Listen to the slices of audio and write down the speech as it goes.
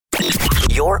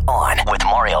You're on with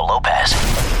Mario Lopez.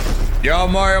 Yo,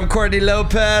 Mario, I'm Courtney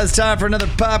Lopez. Time for another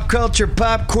pop culture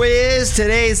pop quiz.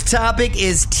 Today's topic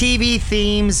is TV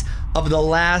themes of the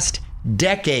last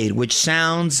decade, which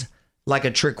sounds like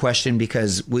a trick question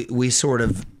because we sort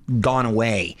of gone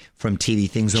away from TV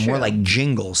things. They're more like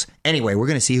jingles. Anyway, we're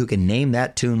going to see who can name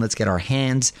that tune. Let's get our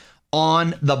hands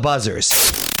on the buzzers.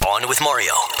 On with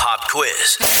Mario, pop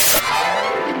quiz.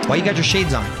 Why you got your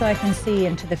shades on? So I can see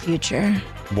into the future.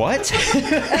 What?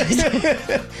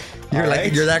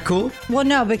 You're that cool? Well,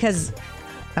 no, because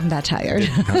I'm that tired.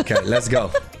 Okay, let's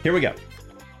go. Here we go.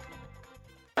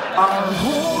 Our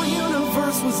whole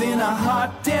universe was in a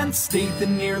hot, dense state that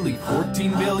nearly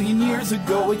 14 billion years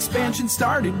ago expansion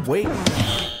started. Wait.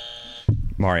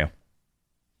 Mario.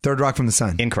 Third Rock from the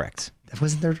Sun. Incorrect. That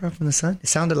wasn't Third Rock from the Sun? It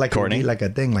sounded like Courtney? like a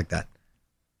thing like that.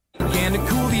 Began to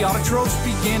cool, the autotrophs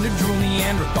began to drool,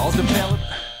 Neanderthals developed.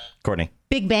 Courtney.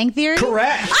 Big Bang Theory?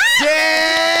 Correct.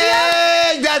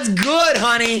 Dang! That's good,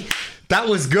 honey. That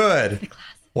was good.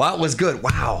 Wow, it was good.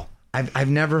 Wow. I've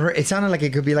never heard. It sounded like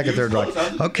it could be like a Third Rock.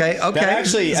 Okay. That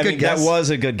actually, That's a good guess. that was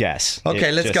a good guess. Okay,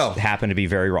 It let's just go. Happened to be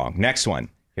very wrong. Next one.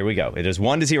 Here we go. It is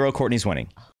 1-0. Courtney's winning.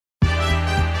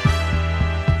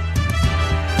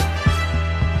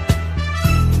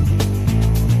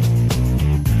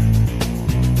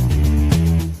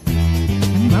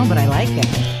 No, but I like it.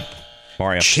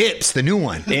 Mario. Chips, the new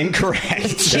one. Incorrect.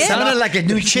 It sounded like a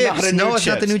new Chips. No, it's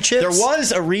not the new Chips. There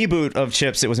was a reboot of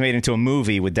Chips that was made into a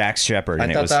movie with Dax Shepard,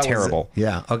 and it was terrible.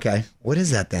 Yeah, okay. What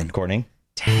is that then? Courtney.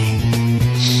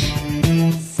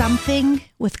 Something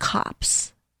with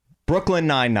cops. Brooklyn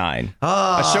Nine-Nine.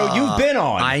 A show you've been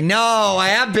on. I know. I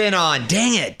have been on.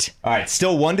 Dang it. All right,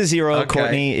 still 1-0. Okay.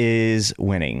 Courtney is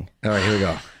winning. All right, here we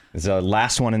go. It's the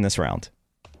last one in this round.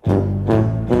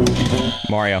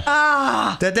 Mario.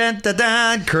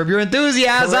 Dun, curb your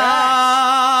enthusiasm.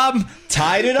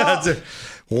 Tied it up.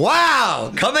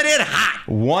 Wow. Coming in hot.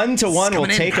 1-1. We'll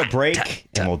coming in take a hot. break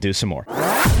and we'll do some more.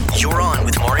 You're on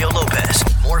with Mario Lopez.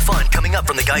 More fun coming up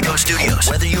from the Geico Studios.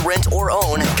 Whether you rent or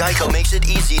own, Geico makes it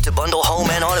easy to bundle home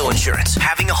and auto insurance.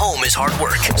 Having a home is hard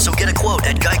work, so get a quote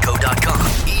at geico.com.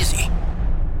 Easy.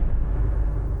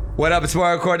 What up? It's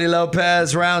Mario Courtney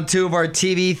Lopez. Round 2 of our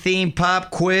TV theme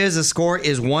pop quiz. The score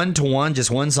is 1-1.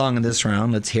 Just one song in this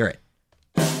round. Let's hear it.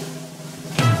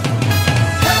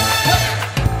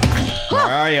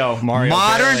 Mario. Modern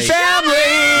Bailey. Family.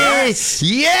 Yes.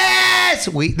 Yes.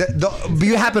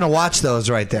 You happen to watch those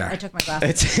right I there. took my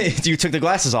glasses. You took the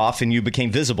glasses off and you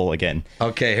became visible again.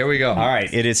 Okay, here we go. All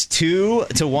right, it is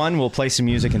 2-1. We'll play some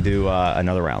music and do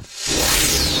another round.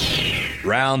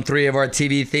 Round 3 of our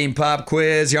TV theme pop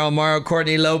quiz. Y'all, Mario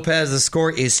Courtney Lopez. The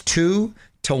score is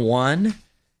 2-1.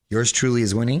 Yours truly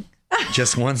is winning.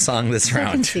 Just one song this So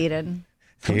round. conceited.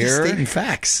 I'm just stating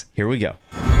facts. Here we go.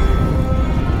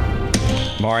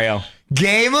 Mario.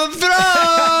 Game of Thrones.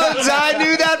 I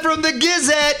knew that from the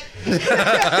Gazette.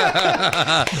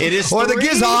 It is Or the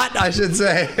Gizot, I should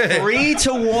say.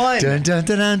 3-1. Dun, dun,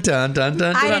 dun, dun, dun,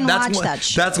 dun, I didn't that's watch one, that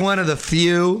show. That's one of the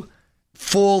few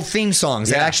full theme songs.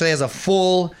 It Yeah. actually has a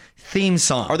full theme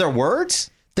song. Are there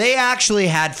words? They actually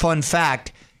had, fun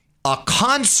fact, a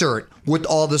concert with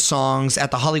all the songs at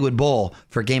the Hollywood Bowl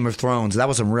for Game of Thrones. That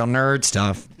was some real nerd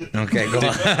stuff. Okay, go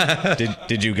on.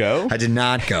 Did you go? I did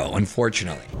not go,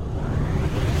 unfortunately.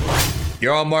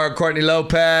 You're on Mario Courtney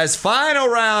Lopez. Final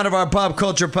round of our pop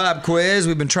culture pop quiz.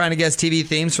 We've been trying to guess TV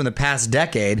themes from the past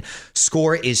decade.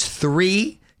 Score is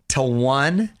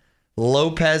 3-1.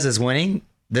 Lopez is winning.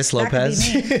 This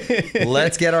Lopez.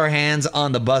 Let's get our hands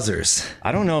on the buzzers.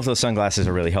 I don't know if those sunglasses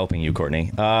are really helping you,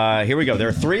 Courtney. Here we go. There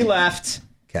are 3 left.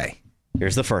 Okay.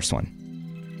 Here's the first one.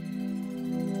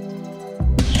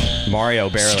 Mario,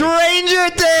 barely. Stranger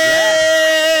Things!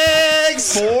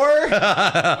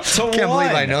 4-1. Can't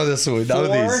believe I know this one. Know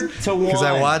these 4-1. because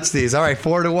I watched these. All right,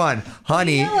 4-1.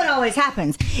 Honey. You know what always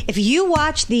happens? If you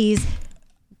watch these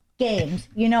games,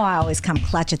 you know I always come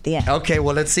clutch at the end. Okay,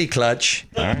 well, let's see, Clutch.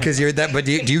 Because you're that. But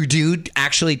do you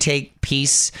actually take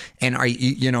peace and are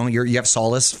you have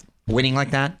solace winning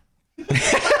like that?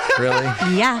 Really?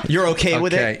 Yeah. You're okay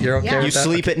with Okay, it? you're okay with You that?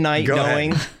 sleep at night Go ahead.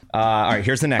 knowing. All right,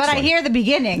 here's the next But one. I hear the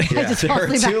beginning. I just There fall are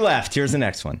asleep 2 back. left. Here's the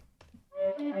next one.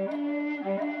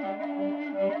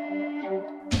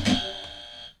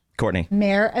 Courtney.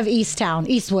 Mayor of Easttown.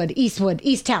 Eastwood.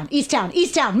 Easttown.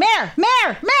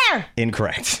 Mayor.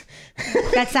 Incorrect.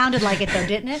 That sounded like it though,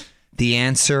 didn't it? The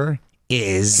answer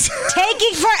is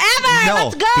Taking forever. no.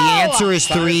 Let's go. The answer is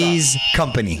Three's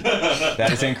Company.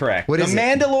 That is incorrect. What is the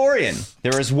it? Mandalorian.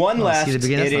 There is one left. see, the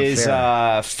beginning, It that's is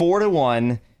not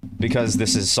 4-1 because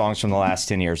this is songs from the last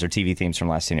 10 years or TV themes from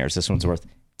the last 10 years. This one's worth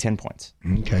 10 points.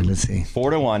 Okay, let's see.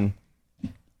 4-1.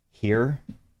 Here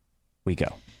we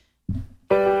go.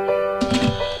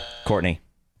 Courtney.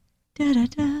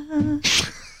 Da-da-da.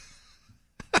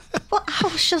 Well, I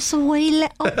was just a wee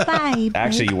little baby.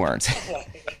 Actually, you weren't.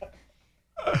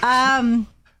 God,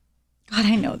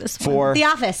 I know this one. 4. The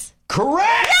Office.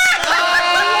 Correct!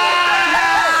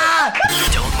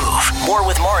 Don't move. More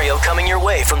with Mario coming your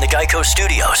way from the Geico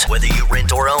Studios. Whether you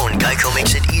rent or own, Geico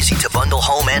makes it easy to bundle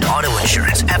home and auto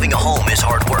insurance. Having a home is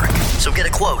hard work. So get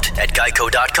a quote at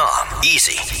geico.com.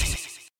 Easy.